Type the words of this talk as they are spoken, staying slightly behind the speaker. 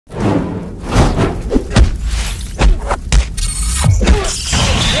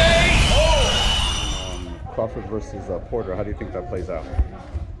Crawford versus Porter. How do you think that plays out?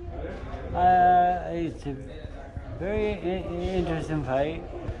 It's a very interesting fight.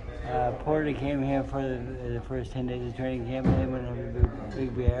 Porter came here for the first 10 days of training camp, and him and a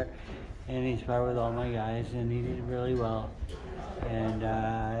big bear, and he sparred with all my guys, and he did really well. And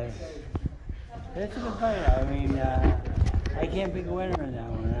it's a good fight. I mean, I can't pick a winner in that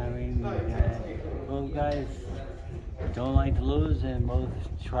one. I mean, both guys don't like to lose, and both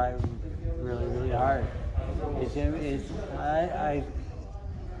try really, really hard. It's gonna be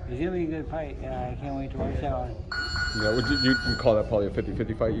a good fight. I can't wait to watch that one. Yeah, would you call that probably a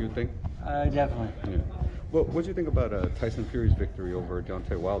 50-50 fight, you think? Definitely. Yeah. Well, what do you think about Tyson Fury's victory over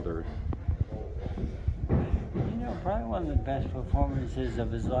Deontay Wilder? You know, probably one of the best performances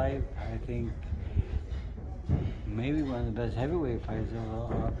of his life. I think maybe one of the best heavyweight fights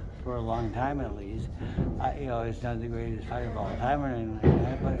for a long time, at least. You know, it's not the greatest fight of all time or anything like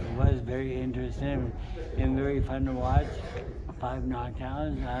that, but it was very interesting and very fun to watch. 5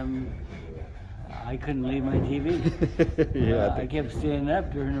 knockdowns. I couldn't leave my TV. Yeah, I kept standing up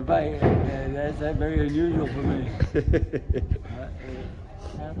during the fight. That's very unusual for me.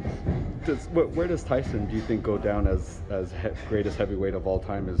 Where does Tyson, do you think, go down as greatest heavyweight of all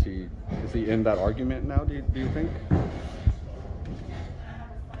time? Is he in that argument now? Do you think?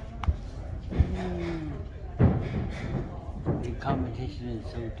 The competition is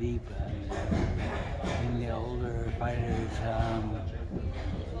so deep. In the older fighters,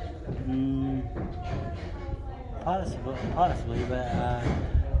 possibly, but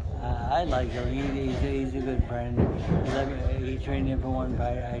I like him. He's a good friend. He trained him for one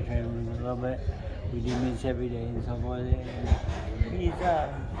fight. I trained him a little bit. We do meets every day and so forth. And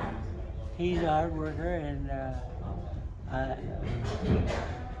he's a hard worker, and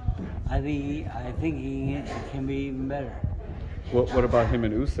I think he can be even better. What about him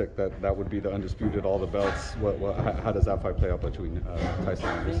and Usyk? That would be the undisputed all the belts. How does that fight play out between Tyson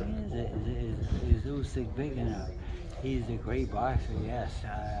and Usyk? Is Usyk big enough? He's a great boxer, yes.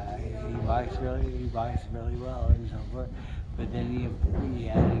 He boxes really well and so forth. But then he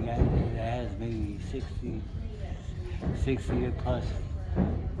has a guy that has maybe 60 plus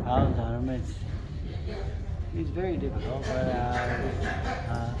pounds on him. He's very difficult, but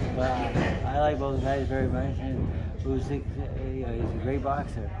I like both guys very much. And Usyk, he's a great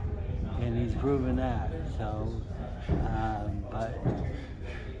boxer, and he's proven that. So, but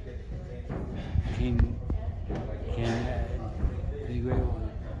can the great one?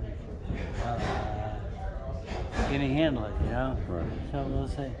 Can he handle it? You know. Right. So we'll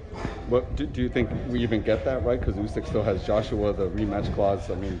see. What do you think we even get that right? Because Usyk still has Joshua, the rematch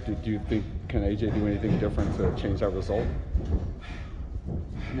clause. I mean, do you think can AJ do anything different to change that result?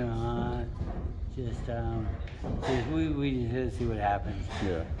 No, just we just see what happens.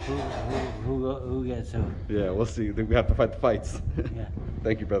 Yeah. Who gets who? Yeah, we'll see. We have to fight the fights. Yeah.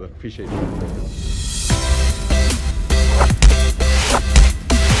 Thank you, brother. Appreciate you.